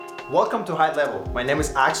Welcome to High Level. My name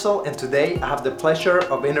is Axel, and today I have the pleasure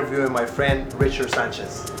of interviewing my friend Richard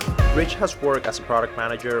Sanchez. Rich has worked as a product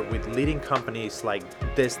manager with leading companies like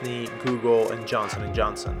Disney, Google, and Johnson &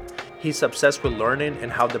 Johnson. He's obsessed with learning and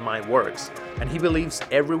how the mind works, and he believes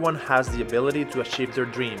everyone has the ability to achieve their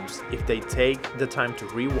dreams if they take the time to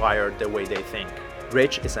rewire the way they think.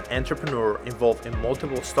 Rich is an entrepreneur involved in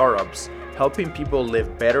multiple startups, helping people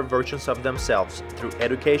live better versions of themselves through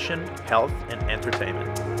education, health, and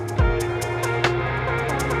entertainment.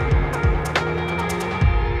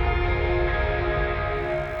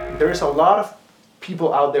 There is a lot of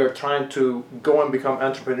people out there trying to go and become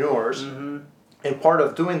entrepreneurs. And part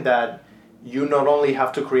of doing that, you not only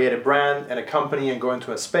have to create a brand and a company and go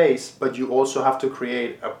into a space, but you also have to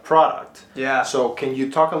create a product. Yeah. So can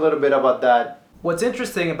you talk a little bit about that? What's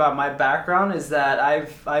interesting about my background is that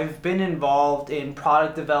I've been involved in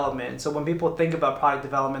product development. So when people think about product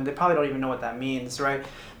development, they probably don't even know what that means, right?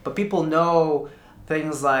 But people know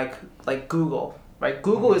things like Google, right?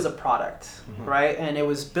 Google is a product, right? And it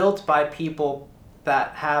was built by people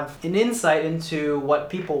that have an insight into what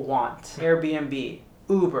people want. Airbnb,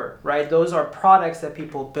 Uber, right? Those are products that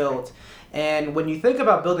people build. And when you think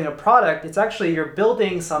about building a product, it's actually you're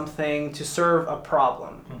building something to serve a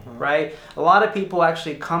problem, right? A lot of people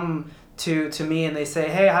actually come to me and they say,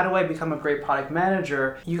 hey, how do I become a great product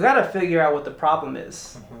manager? You got to figure out what the problem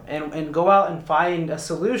is and go out and find a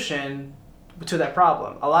solution to that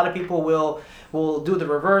problem. A lot of people will do the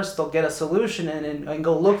reverse. They'll get a solution and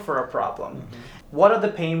go look for a problem. What are the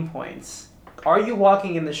pain points? Are you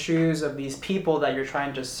walking in the shoes of these people that you're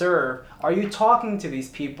trying to serve? Are you talking to these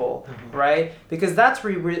people, right? Because that's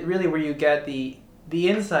really where you get the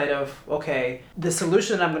insight of, okay, the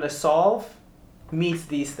solution I'm going to solve meets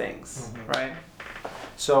these things, right?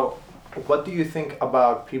 So what do you think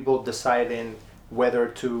about people deciding whether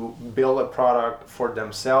to build a product for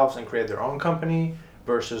themselves and create their own company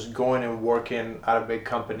versus going and working at a big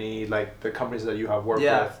company like the companies that you have worked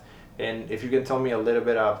with? And if you can tell me a little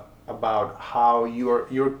bit about how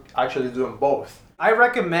you're actually doing both. I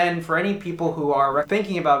recommend for any people who are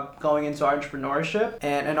thinking about going into entrepreneurship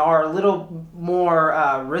and are a little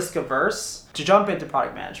more risk averse to jump into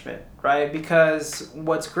product management, right? Because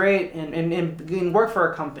what's great in work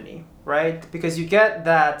for a company, right? Because you get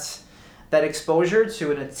that exposure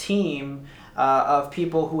to a team of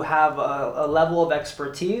people who have a level of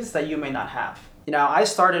expertise that you may not have. You know, I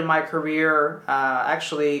started my career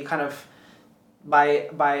actually kind of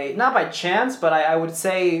by not by chance, but I would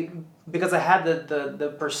say because I had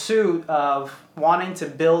the pursuit of wanting to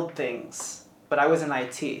build things, but I was in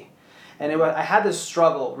IT, and I had this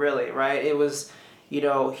struggle really, right? It was, you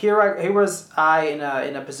know, here was I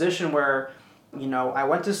in a position where, you know, I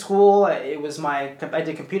went to school. I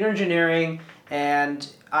did computer engineering, and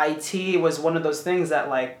IT was one of those things that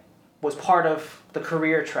was part of the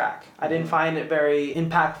career track. I didn't find it very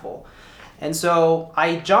impactful. And so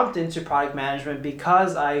I jumped into product management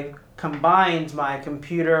because I combined my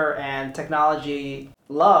computer and technology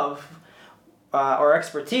love or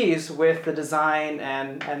expertise with the design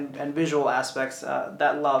and visual aspects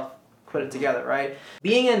that love put it together, right?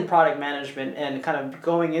 Being in product management and kind of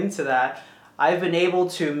going into that, I've been able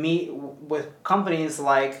to meet with companies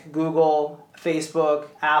like Google, Facebook,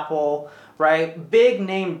 Apple, right? Big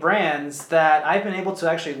name brands that I've been able to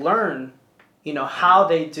actually learn, you know, how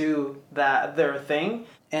they do their thing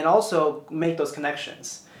and also make those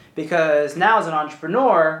connections. Because now as an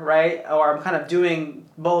entrepreneur, right, or I'm kind of doing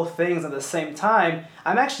both things at the same time,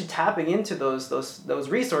 I'm actually tapping into those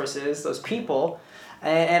resources, those people,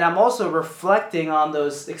 and I'm also reflecting on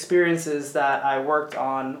those experiences that I worked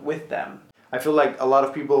on with them. I feel like a lot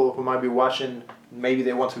of people who might be watching, maybe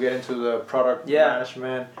they want to get into the product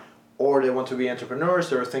management, or they want to be entrepreneurs,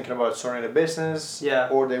 they're thinking about starting a business,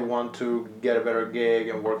 or they want to get a better gig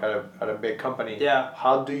and work at a big company.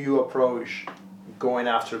 How do you approach going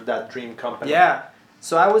after that dream company?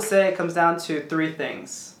 So I would say it comes down to three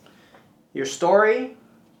things: your story,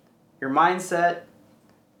 your mindset,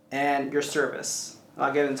 and your service.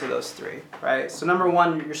 I'll get into those three, right? So number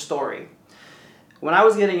one, your story. When I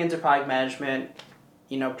was getting into product management,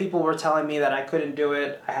 you know, people were telling me that I couldn't do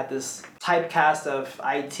it. I had this typecast of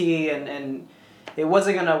IT and it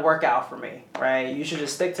wasn't going to work out for me, right? You should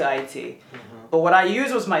just stick to IT. But what I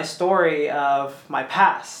used was my story of my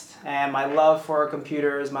past and my love for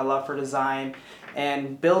computers, my love for design,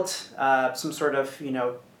 and built some sort of, you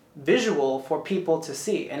know, visual for people to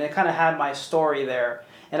see. And it kind of had my story there.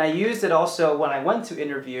 And I used it also when I went to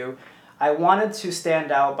interview. I wanted to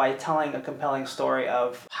stand out by telling a compelling story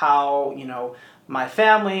of how, you know, my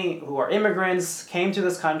family, who are immigrants, came to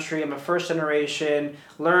this country. I'm a first generation,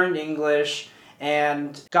 learned English,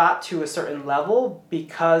 and got to a certain level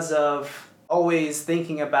because of always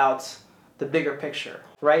thinking about the bigger picture,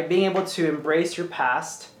 right? Being able to embrace your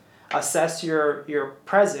past, assess your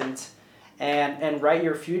present, and write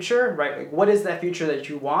your future, right? Like, what is that future that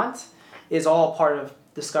you want is all part of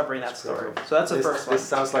discovering that story. So that's the first one. This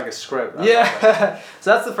sounds like a script. Yeah.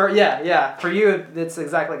 So that's the first, yeah. For you, it's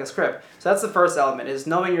exactly like a script. So that's the first element, is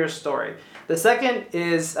knowing your story. The second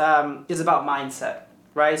is about mindset,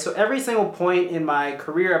 right? So every single point in my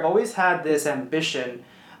career, I've always had this ambition,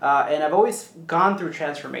 and I've always gone through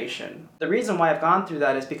transformation. The reason why I've gone through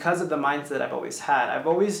that is because of the mindset I've always had. I've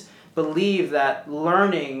always believed that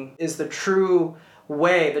learning is the true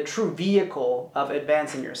way, the true vehicle of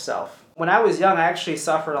advancing yourself. When I was young, I actually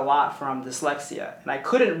suffered a lot from dyslexia, and I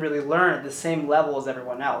couldn't really learn at the same level as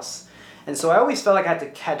everyone else. And so I always felt like I had to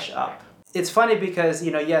catch up. It's funny because,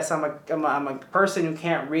 yes, I'm a person who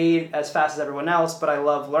can't read as fast as everyone else, but I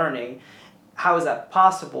love learning. How is that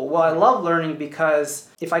possible? Well, I love learning because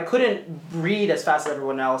if I couldn't read as fast as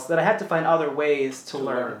everyone else, then I had to find other ways to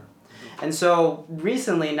learn. And so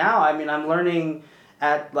recently now, I'm learning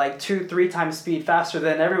at like 2-3 times speed faster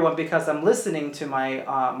than everyone because I'm listening to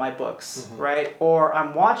my books, right? Or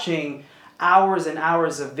I'm watching hours and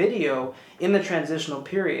hours of video in the transitional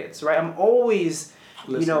periods, right? I'm always,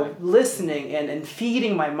 listening and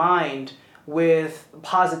feeding my mind with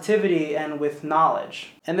positivity and with knowledge.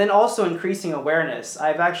 And then also increasing awareness.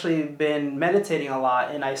 I've actually been meditating a lot,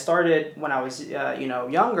 and I started when I was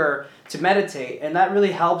younger to meditate, and that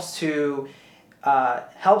really helps your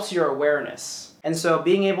awareness. And so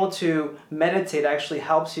being able to meditate actually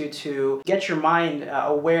helps you to get your mind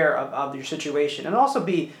aware of your situation, and also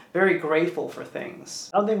be very grateful for things.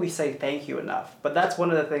 I don't think we say thank you enough, but that's one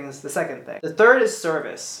of the things, the second thing. The third is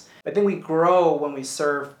service. I think we grow when we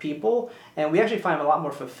serve people, and we actually find a lot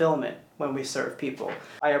more fulfillment when we serve people.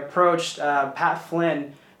 I approached Pat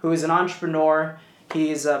Flynn, who is an entrepreneur.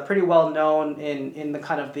 He's pretty well known in the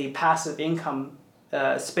kind of the passive income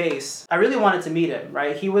space. I really wanted to meet him,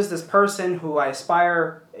 right? He was this person who I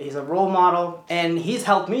aspire, he's a role model, and he's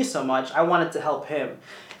helped me so much, I wanted to help him.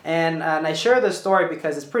 And I share this story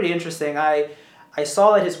because it's pretty interesting. I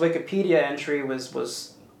saw that his Wikipedia entry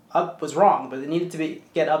was wrong, but it needed to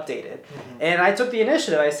get updated. And I took the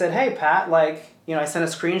initiative. I said, hey, Pat, I sent a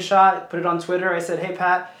screenshot, put it on Twitter. I said, hey,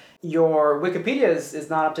 Pat, your Wikipedia is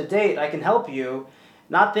not up to date. I can help you.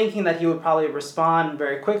 Not thinking that he would probably respond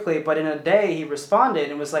very quickly, but in a day he responded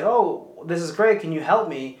and was like, oh, this is great, can you help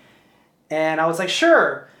me? And I was like,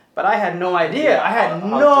 sure, but I had no idea. Yeah, I had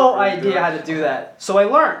no idea how to do that. So I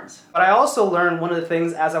learned. But I also learned one of the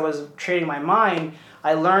things as I was training my mind,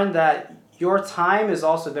 I learned that your time is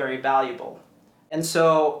also very valuable. And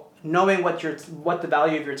so knowing what the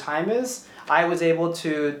value of your time is, I was able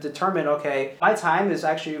to determine, okay, my time is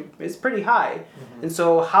pretty high. And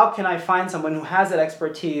so how can I find someone who has that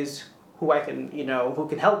expertise who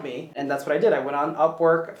can help me? And that's what I did. I went on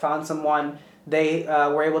Upwork, found someone. They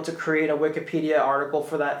were able to create a Wikipedia article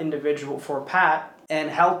for that individual, for Pat, and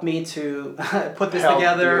helped me to put this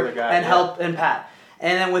together and help Pat.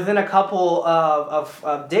 And then within a couple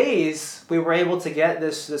of days, we were able to get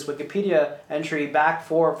this Wikipedia entry back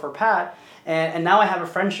for Pat. And now I have a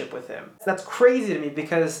friendship with him. That's crazy to me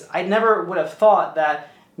because I never would have thought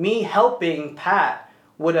that me helping Pat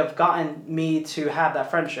would have gotten me to have that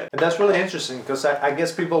friendship. And that's really interesting because I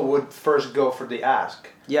guess people would first go for the ask.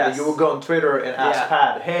 Yes. You would go on Twitter and ask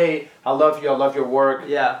Pat, hey, I love you, I love your work.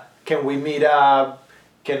 Yeah. Can we meet up?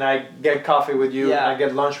 Can I get coffee with you? Yeah. Can I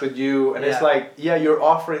get lunch with you? And it's like, you're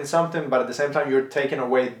offering something, but at the same time, you're taking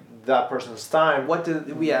away that person's time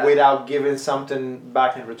without giving something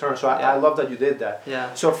back in return. So I love that you did that.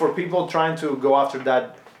 Yeah. So for people trying to go after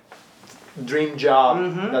that dream job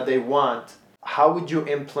that they want, how would you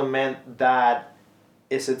implement that?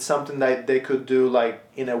 Is it something that they could do like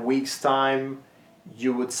in a week's time?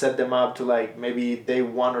 You would set them up to like maybe day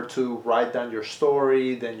 1 or 2 write down your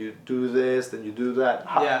story, then you do this, then you do that.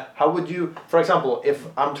 How would you, for example, if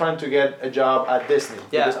I'm trying to get a job at Disney,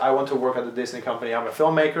 because I want to work at the Disney company, I'm a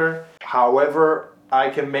filmmaker, however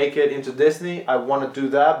I can make it into Disney, I want to do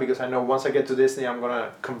that because I know once I get to Disney, I'm going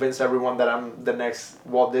to convince everyone that I'm the next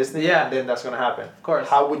Walt Disney, and then that's going to happen. Of course.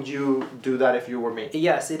 How would you do that if you were me?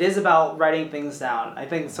 Yes, it is about writing things down. I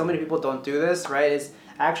think so many people don't do this, right? It's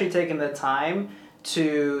actually taking the time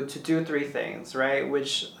to do 3 things, right?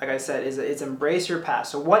 Which, like I said, is embrace your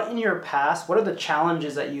past. So what in your past, what are the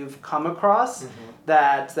challenges that you've come across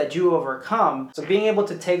that you overcome? So being able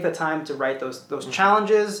to take the time to write those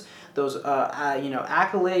challenges, those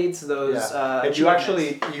accolades, those and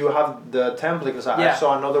you have the template because I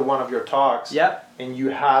saw another one of your talks. Yep. and you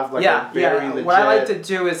have like Yeah, a very legit... What I like to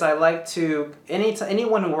do is I like to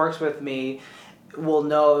anyone who works with me will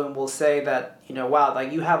know and will say that, you know, wow,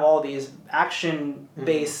 like you have all these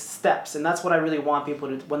action-based steps, and that's what I really want people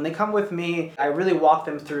to, when they come with me, I really walk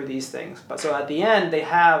them through these things. But so at the end, they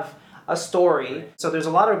have a story. So there's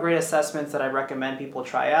a lot of great assessments that I recommend people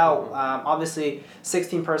try out. Obviously,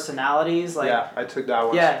 16 personalities. Like, yeah, I took that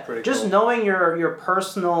one. Yeah, Pretty just cool. knowing your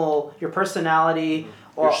personality,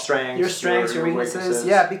 or your strengths, your weaknesses.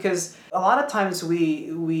 Yeah, because a lot of times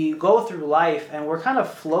we go through life and we're kind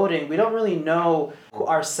of floating. We don't really know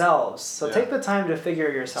ourselves. So take the time to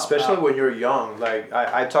figure yourself Especially out. when you're young. Like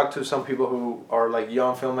I talk to some people who are like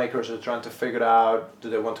young filmmakers who are trying to figure out, do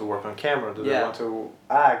they want to work on camera? Do they want to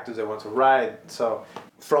act? Do they want to write? So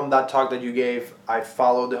from that talk that you gave, I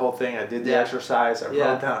followed the whole thing. I did the exercise. I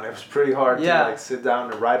wrote down. It was pretty hard to like sit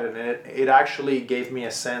down and write it. And it actually gave me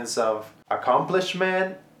a sense of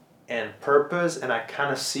accomplishment and purpose. And I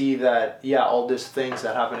kind of see that, all these things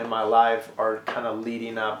that happen in my life are kind of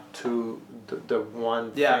leading up to the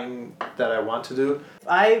one thing that I want to do.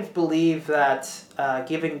 I believe that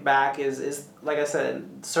giving back is, like I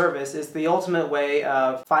said, service is the ultimate way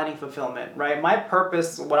of finding fulfillment, right? My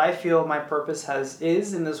purpose, what I feel my purpose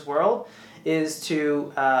is in this world, is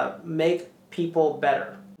to make people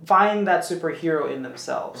better. Find that superhero in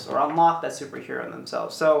themselves, or unlock that superhero in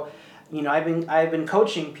themselves. So, you know, I've been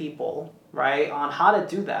coaching people, right, on how to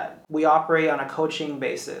do that. We operate on a coaching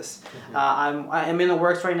basis. I'm in the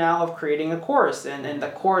works right now of creating a course, and the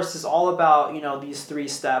course is all about, you know, these 3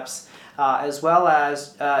 steps, as well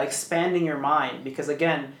as expanding your mind, because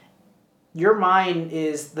again, your mind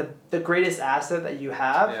is the greatest asset that you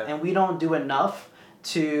have, and we don't do enough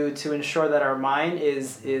to ensure that our mind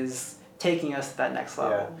is taking us to that next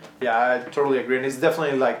level. Yeah, I totally agree. And it's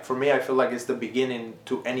definitely like, for me, I feel like it's the beginning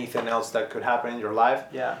to anything else that could happen in your life.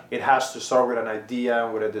 Yeah. It has to start with an idea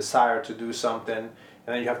and with a desire to do something. And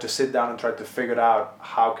then you have to sit down and try to figure out,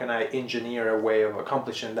 how can I engineer a way of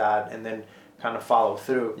accomplishing that, and then kind of follow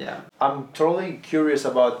through. Yeah. I'm totally curious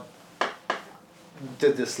about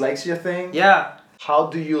the dyslexia thing. Yeah. How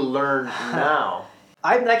do you learn now?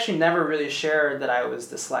 I've actually never really shared that I was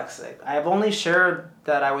dyslexic. I've only shared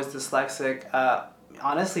that I was dyslexic,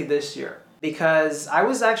 honestly, this year. Because I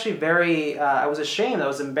was actually I was ashamed, I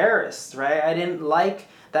was embarrassed, right? I didn't like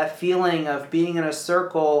that feeling of being in a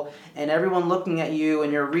circle and everyone looking at you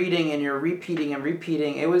and you're reading and you're repeating and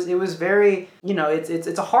repeating. It was very, you know,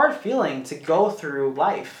 it's a hard feeling to go through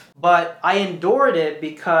life. But I endured it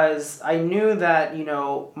because I knew that, you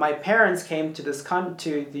know, my parents came to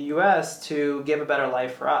to the US to give a better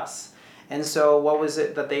life for us. And so what was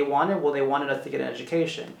it that they wanted? Well, they wanted us to get an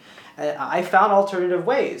education. I found alternative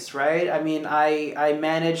ways, right? I mean, I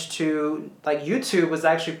managed to, like, YouTube was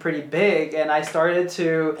actually pretty big, and I started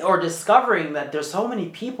discovering that there's so many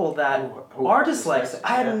people that are dyslexic.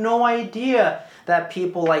 I had no idea that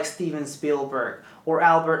people like Steven Spielberg or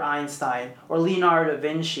Albert Einstein or Leonardo da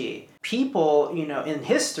Vinci, people, you know, in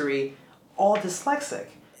history, all dyslexic.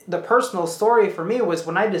 The personal story for me was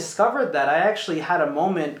when I discovered that, I actually had a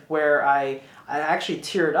moment where I actually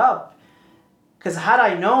teared up. Because had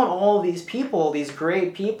I known all these people, these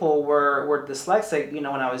great people were dyslexic, you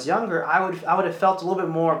know, when I was younger, I would have felt a little bit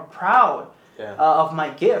more proud of my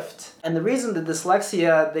gift. And the reason the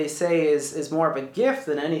dyslexia, they say, is more of a gift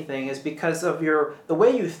than anything is because of the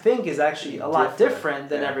way you think is actually a lot different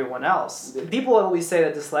than everyone else. People always say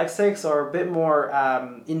that dyslexics are a bit more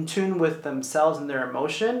in tune with themselves and their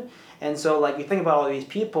emotion. And so, like, you think about all these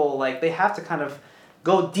people, like, they have to kind of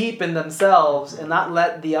go deep in themselves and not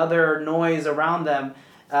let the other noise around them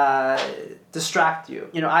distract you.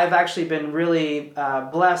 You know, I've actually been really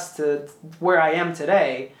blessed to where I am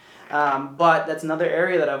today, but that's another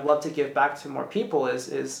area that I'd love to give back to more people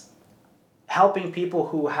is helping people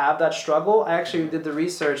who have that struggle. I actually did the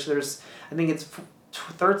research. I think it's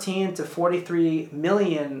 13 to 43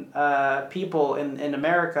 million people in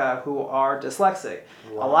America who are dyslexic.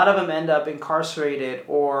 Wow. A lot of them end up incarcerated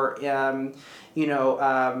or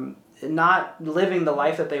not living the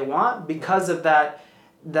life that they want because of that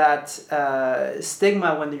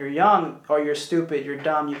stigma when you're young, or you're stupid, you're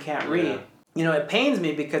dumb, you can't read. You know, it pains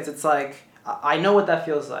me because it's like, I know what that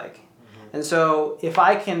feels like. Mm-hmm. And so if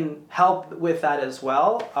I can help with that as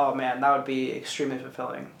well, oh man, that would be extremely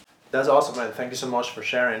fulfilling. That's awesome, man. Thank you so much for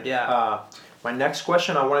sharing. Yeah. My next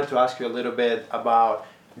question, I wanted to ask you a little bit about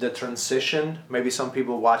the transition. Maybe some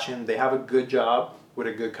people watching, they have a good job with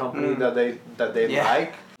a good company that they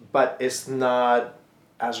like, but it's not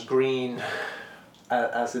as green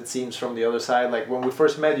as it seems from the other side. Like when we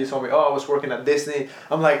first met, you told me, "Oh, I was working at Disney."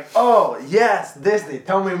 I'm like, "Oh, yes, Disney.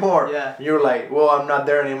 Tell me more." Yeah. And you're like, "Well, I'm not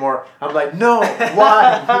there anymore." I'm like, "No,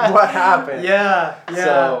 why? What happened?" Yeah.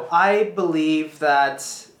 So I believe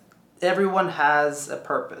that everyone has a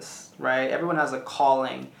purpose, right? Everyone has a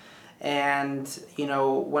calling. And,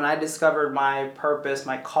 when I discovered my purpose,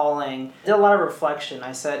 my calling, I did a lot of reflection.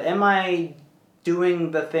 I said, am I doing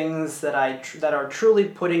the things that that are truly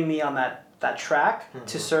putting me on that track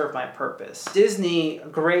to serve my purpose? Disney, a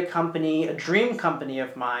great company, a dream company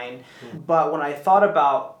of mine, but when I thought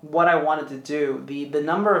about what I wanted to do, the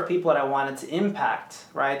number of people that I wanted to impact,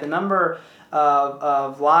 right? The number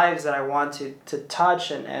of lives that I want to touch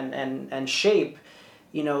and shape,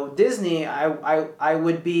 Disney, I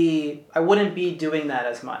wouldn't be doing that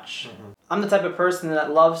as much. I'm the type of person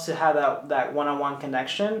that loves to have that one-on-one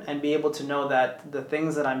connection and be able to know that the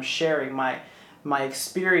things that I'm sharing, my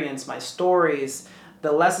experience, my stories,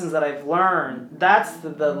 the lessons that I've learned, that's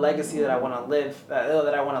the legacy that I want to live,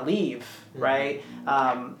 that I want to leave, right?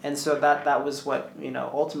 And so that was what,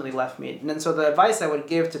 ultimately left me. And then so the advice I would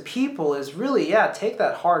give to people is really, take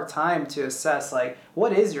that hard time to assess, like,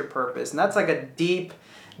 what is your purpose? And that's like a deep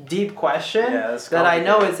question that I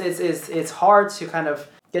know it's hard to kind of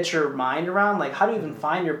get your mind around. Like, how do you even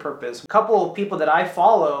find your purpose? A couple of people that I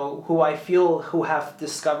follow who I feel who have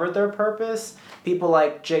discovered their purpose, people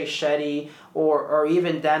like Jay Shetty or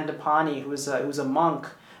even Dan Depani, who's a monk,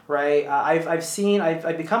 right?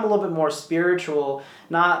 I've become a little bit more spiritual,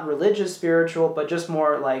 not religious spiritual, but just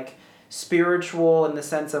more like spiritual in the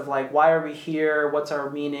sense of like, why are we here? What's our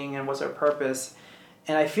meaning and what's our purpose?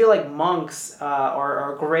 And I feel like monks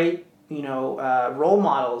are great, role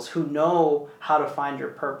models who know how to find your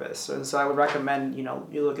purpose. And so I would recommend,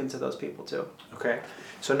 you look into those people too. Okay.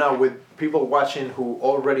 So now with people watching who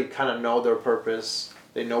already kind of know their purpose,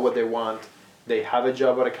 they know what they want, they have a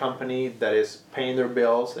job at a company that is paying their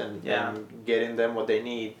bills and getting them what they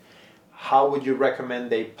need, how would you recommend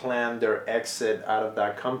they plan their exit out of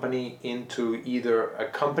that company into either a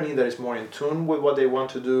company that is more in tune with what they want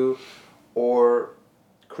to do or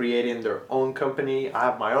creating their own company? I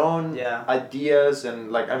have my own ideas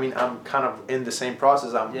and I'm kind of in the same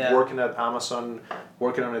process. I'm working at Amazon,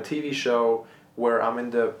 working on a TV show where I'm in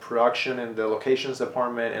the production and the locations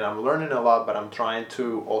department and I'm learning a lot, but I'm trying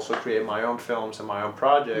to also create my own films and my own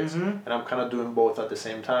projects and I'm kind of doing both at the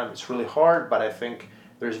same time. It's really hard, but I think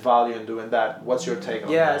there's value in doing that. What's your take on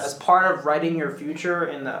that? Yeah, as part of writing your future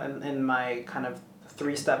in my kind of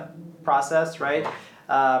 3-step process, right?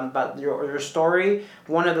 But your story,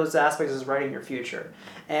 one of those aspects is writing your future.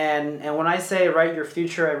 And when I say write your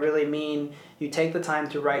future, I really mean you take the time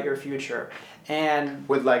to write your future. And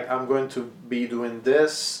with I'm going to be doing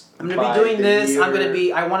this. I'm going to be doing this. I'm going to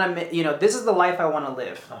be, I want to, this is the life I want to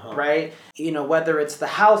live, right? Whether it's the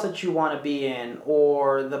house that you want to be in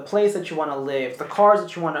or the place that you want to live, the cars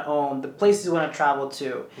that you want to own, the places you want to travel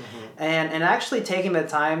to. And actually taking the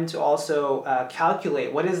time to also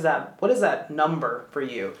calculate what is that number for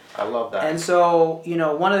you. I love that. And so,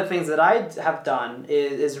 one of the things that I have done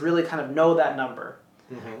is really kind of know that number.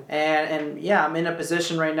 And I'm in a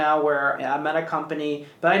position right now where I'm at a company,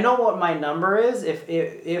 but I know what my number is.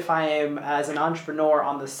 If I am, as an entrepreneur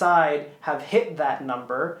on the side, have hit that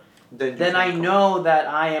number, then I know that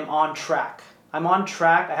I am on track. I'm on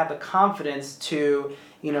track. I have the confidence to,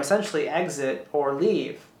 essentially exit or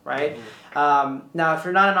leave, right? Now, if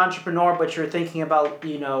you're not an entrepreneur, but you're thinking about,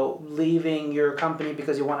 leaving your company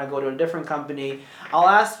because you want to go to a different company, I'll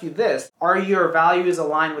ask you this. Are your values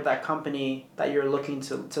aligned with that company that you're looking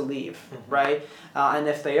to leave, right? And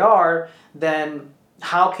if they are, then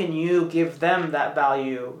how can you give them that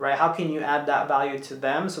value, right? How can you add that value to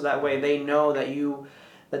them so that way they know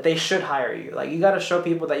that they should hire you? Like, you got to show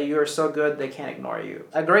people that you are so good they can't ignore you.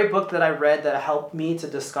 A great book that I read that helped me to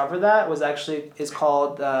discover that is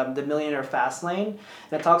called The Millionaire Fast Lane,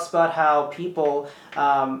 and it talks about how people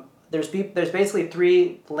there's basically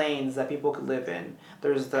 3 lanes that people could live in.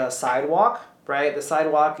 There's the sidewalk, right? The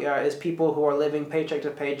sidewalk is people who are living paycheck to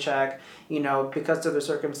paycheck, because of their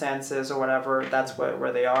circumstances or whatever. That's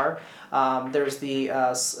where they are. There's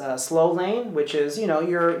the slow lane, which is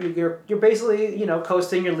you're basically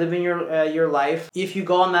coasting. You're living your life. If you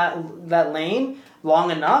go on that lane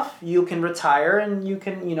long enough, you can retire and you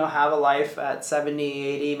can have a life at 70,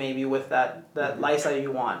 80, maybe with that lifestyle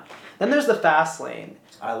you want. Then there's the fast lane.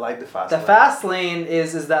 I like the fast lane. The fast lane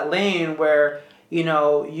is that lane where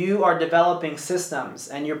you are developing systems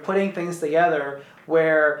and you're putting things together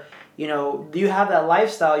where you know, you have that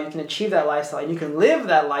lifestyle, you can achieve that lifestyle, and you can live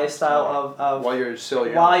that lifestyle of while you're still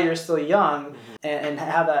young. While you're still young, and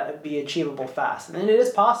have that be achievable fast. And it is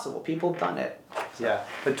possible. People have done it. So. Yeah,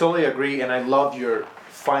 I totally agree, and I love your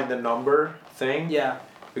find the number thing. Yeah.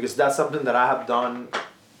 Because that's something that I have done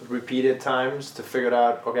repeated times to figure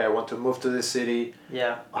out, okay, I want to move to this city.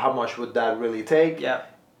 Yeah. How much would that really take? Yeah.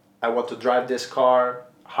 I want to drive this car.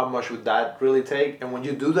 How much would that really take? And when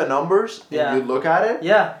you do the numbers and you look at it,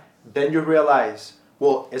 then you realize,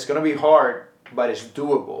 well, it's going to be hard, but it's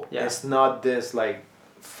doable. Yeah. It's not this like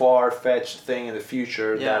far-fetched thing in the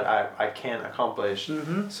future that I can't accomplish.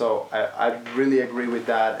 Mm-hmm. So I really agree with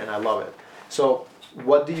that, and I love it. So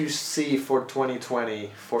what do you see for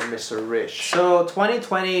 2020 for Mr. Rich? So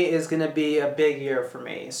 2020 is going to be a big year for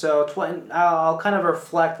me. So I'll kind of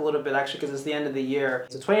reflect a little bit actually because it's the end of the year.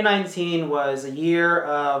 So 2019 was a year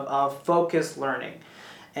of focused learning.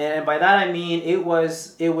 And by that I mean it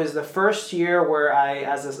was the first year where I,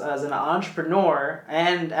 as an entrepreneur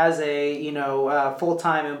and as a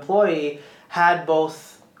full-time employee, had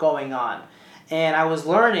both going on, and I was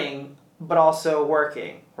learning but also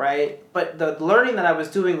working, right? But the learning that I was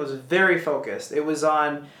doing was very focused. It was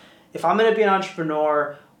on, if I'm going to be an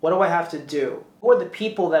entrepreneur, what do I have to do? Who are the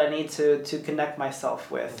people that I need to connect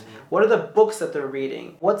myself with? Mm-hmm. What are the books that they're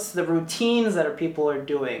reading? What's the routines that people are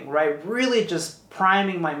doing, right? Really just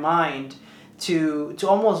priming my mind to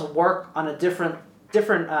almost work on a different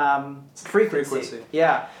frequency.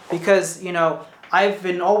 Yeah, because, I've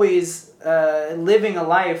been always living a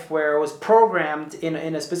life where I was programmed in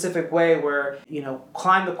a specific way where,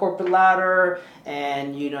 climb the corporate ladder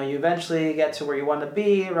and, you eventually get to where you want to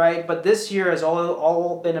be, right? But this year has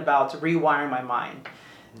all been about rewiring my mind.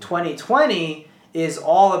 2020 is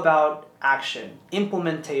all about action,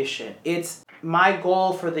 implementation. It's my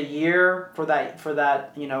goal for the year, for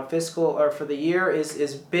that fiscal, or for the year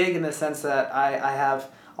is big in the sense that I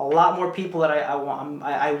have a lot more people that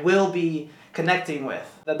I will be connecting with.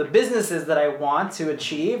 That the businesses that I want to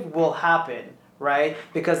achieve will happen, right?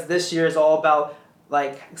 Because this year is all about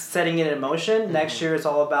like setting it in motion. Mm-hmm. Next year is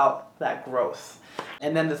all about that growth.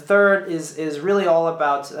 And then the third is really all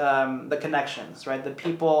about the connections, right? The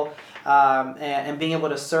people and being able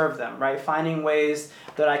to serve them, right? Finding ways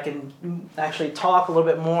that I can actually talk a little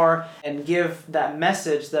bit more and give that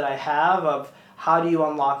message that I have of how do you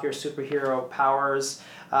unlock your superhero powers?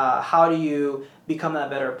 How do you become that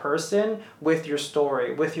better person with your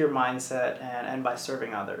story, with your mindset, and by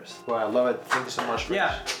serving others? Well, I love it. Thank you so much, Rich,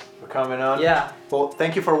 for coming on. Yeah. Well,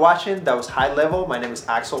 thank you for watching. That was High Level. My name is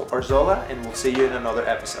Axel Arzola, and we'll see you in another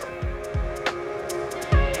episode.